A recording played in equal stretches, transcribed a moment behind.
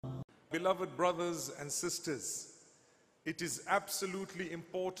Beloved brothers and sisters, it is absolutely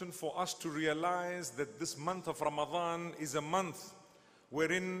important for us to realize that this month of Ramadan is a month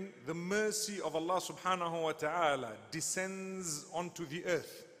wherein the mercy of Allah subhanahu wa ta'ala descends onto the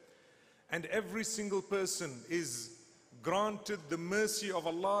earth. And every single person is granted the mercy of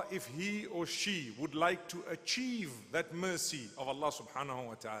Allah if he or she would like to achieve that mercy of Allah subhanahu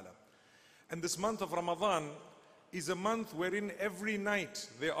wa ta'ala. And this month of Ramadan is a month wherein every night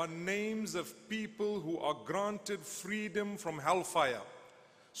there are names of people who are granted freedom from hellfire.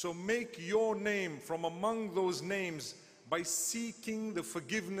 So make your name from among those names by seeking the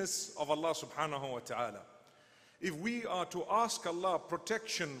forgiveness of Allah subhanahu wa ta'ala. If we are to ask Allah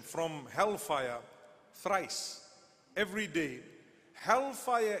protection from hellfire thrice, every day,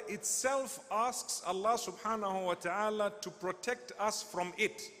 hellfire itself asks Allah subhanahu wa ta'ala to protect us from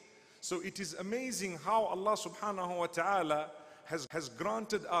it. So it is amazing how Allah subhanahu wa ta'ala has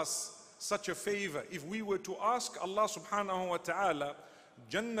granted us such a favor. If we were to ask Allah subhanahu wa ta'ala,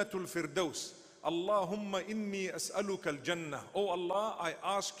 Jannatul Firdaus, Allahumma inni as'aluka al-Jannah. Oh Allah, I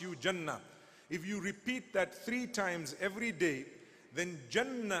ask you Jannah. If you repeat that 3 times every day, then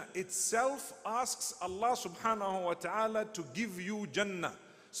Jannah itself asks Allah subhanahu wa ta'ala to give you Jannah.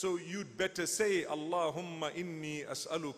 So you'd better say, Allahumma inni as'aluka